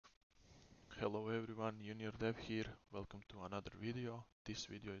Hello everyone, Junior Dev here. Welcome to another video. This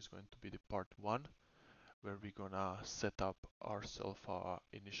video is going to be the part 1 where we're gonna set up ourselves a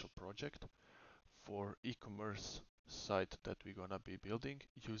initial project for e-commerce site that we're gonna be building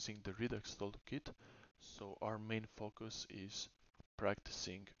using the Redux Toolkit. So our main focus is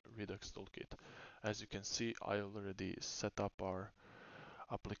practicing Redux Toolkit. As you can see, I already set up our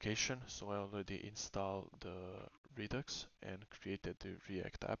application. So I already installed the Redux and created the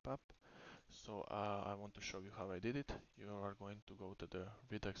React app. So I want to show you how I did it. You are going to go to the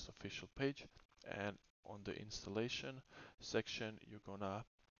Redux official page, and on the installation section you're gonna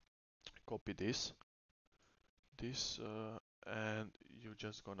copy this and you're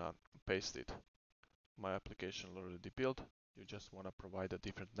just gonna paste it. My application already built. You just want to provide a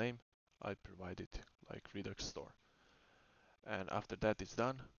different name. I provide it like Redux Store, and after that is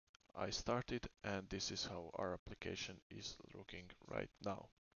done, I start it, and this is how our application is looking right now.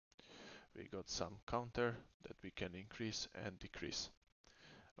 We got some counter that we can increase and decrease.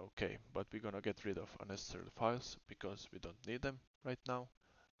 Okay, but we're gonna get rid of unnecessary files because we don't need them right now.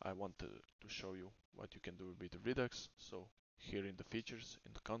 I want to show you what you can do with the Redux. So here in the features,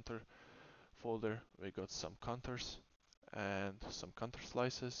 in the counter folder, we got some counters and some counter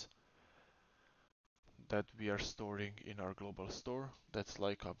slices that we are storing in our global store. That's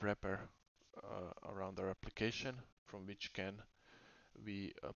like a wrapper around our application from which can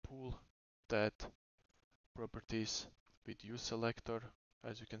we pull that properties with useSelector,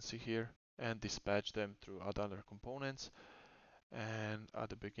 as you can see here, and dispatch them through other components. And at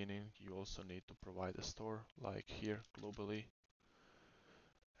the beginning you also need to provide a store like here globally,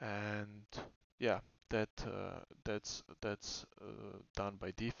 and yeah, that's done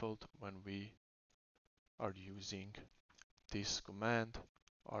by default when we are using this command.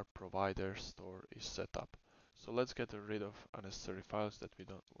 Our provider store is set up. So let's get rid of unnecessary files that we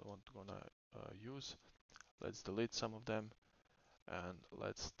don't want to use. Let's delete some of them, and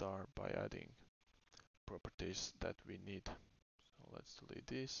let's start by adding properties that we need. So let's delete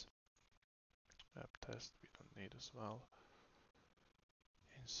this. App test we don't need as well.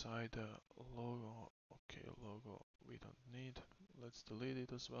 Inside the logo, okay, logo we don't need. Let's delete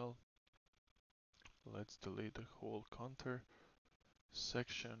it as well. Let's delete the whole counter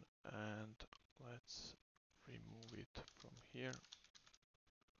section, and let's remove it from here.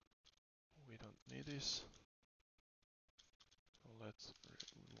 We don't need this. So let's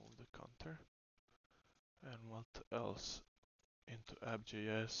remove the counter. And what else? Into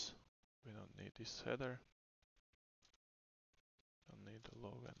app.js, we don't need this header. Don't need the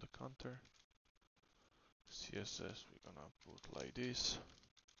logo and the counter. CSS we're gonna put like this.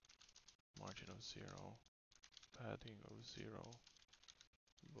 Margin of 0, padding of 0,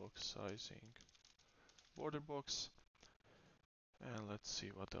 box sizing, border box, and let's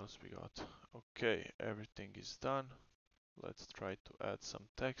see what else we got. Okay, everything is done. Let's try to add some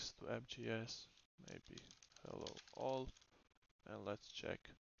text to app.js, maybe hello all, and let's check.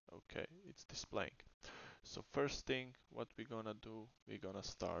 Okay, it's displaying. So first thing, what we're gonna do, we're gonna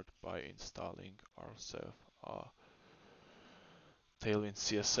start by installing ourselves a Tailwind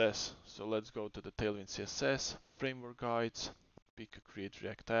CSS. So let's go to the Tailwind CSS, framework guides, pick a create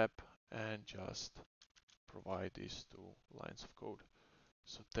React app, and just provide these 2 lines of code.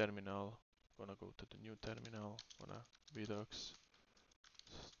 So terminal, gonna go to the new terminal, gonna Redux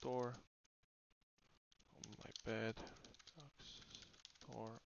store, oh my bad, Redux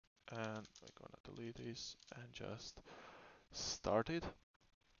store, and we're gonna delete this and just start it.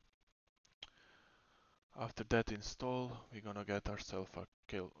 After that install, we're gonna get ourselves a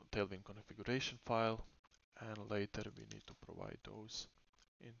Tailwind configuration file, and later we need to provide those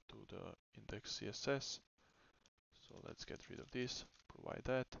into the index CSS. So let's get rid of this, provide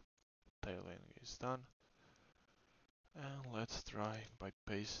that. Tailwind is done. And let's try by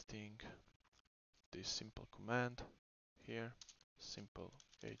pasting this simple command here, simple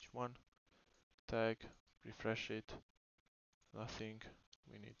h1 tag, refresh it, nothing.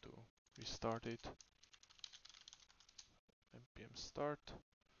 We need to restart it. npm start.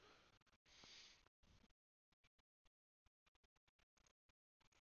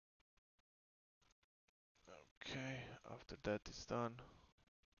 Okay, after that is done,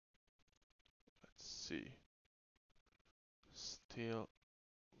 let's see. Still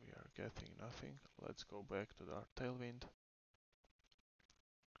we are getting nothing. Let's go back to our Tailwind.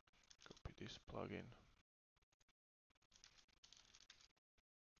 Copy this plugin.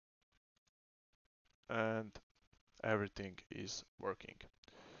 And everything is working.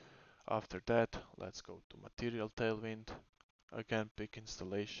 After that, let's go to Material Tailwind. Again, pick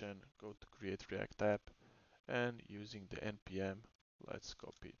installation, go to create React app, and using the npm let's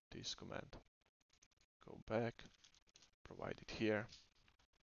copy this command, go back, provide it here,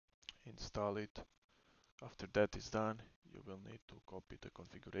 install it. After that is done, you will need to copy the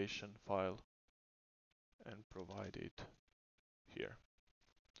configuration file and provide it here.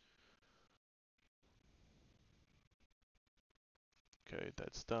 Okay,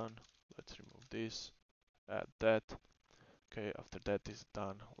 that's done. Let's remove this, add that. Okay, after that is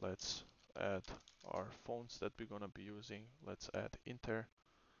done, let's add our fonts that we're gonna be using. Let's add Inter.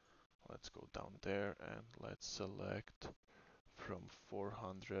 Let's go down there and let's select from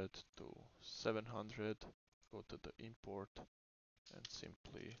 400 to 700. Go to the import and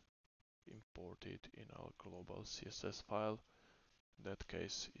simply import it in our global CSS file. In that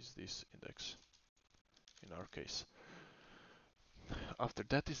case is this index in our case. After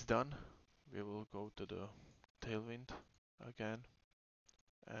that is done, we will go to the Tailwind again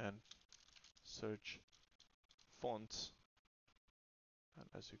and search fonts, and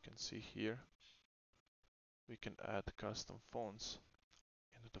as you can see here, we can add custom fonts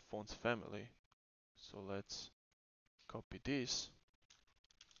into the fonts family. So let's copy this,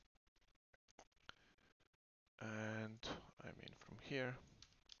 and from here,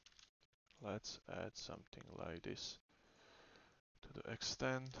 let's add something like this to the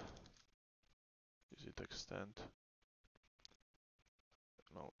extend. Is it extend?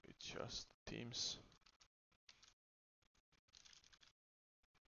 No, it's just themes.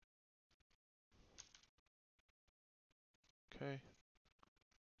 Okay,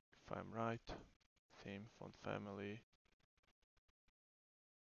 if I'm right, theme font family.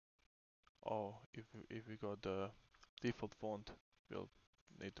 Oh, if we got the default font, we'll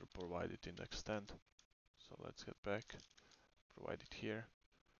need to provide it in extend. So let's get back, provide it here.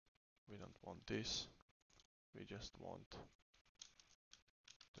 We don't want this. We just want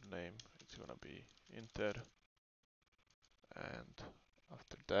the name. It's gonna be Inter, and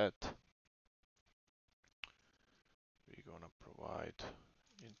after that, we're gonna provide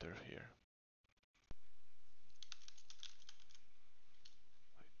Inter here.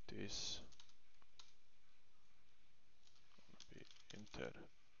 Like this. Gonna be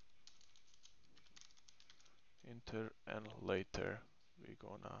Inter, and later we're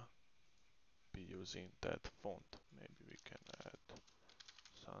gonna be using that font. Maybe we can add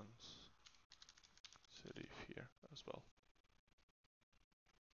sans serif here as well.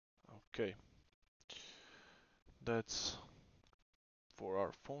 Okay, that's for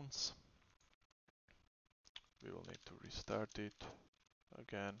our fonts. We will need to restart it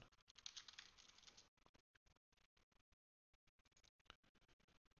again.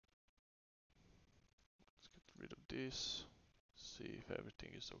 Let's get rid of this, see if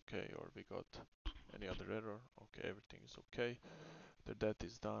everything is okay or we got any other error. Okay, everything is okay. After that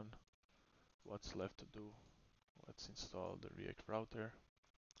is done, what's left to do? Let's install the React router.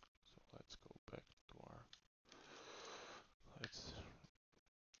 So let's go back to our, let's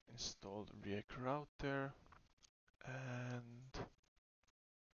install the React router, and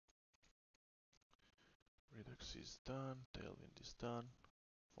Redux is done, Tailwind is done,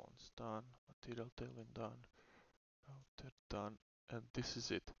 fonts done, material Tailwind done, router done, and this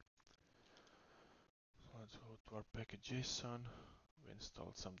is it. So let's go to our package.json, we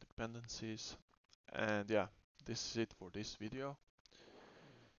installed some dependencies, and yeah, this is it for this video.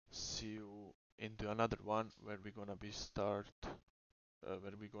 See you into another one where we're gonna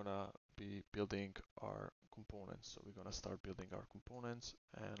be building our components. So we're gonna start building our components,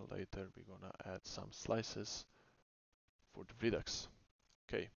 and later we're gonna add some slices for the Redux.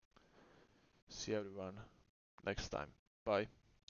 Okay, see everyone next time. Bye.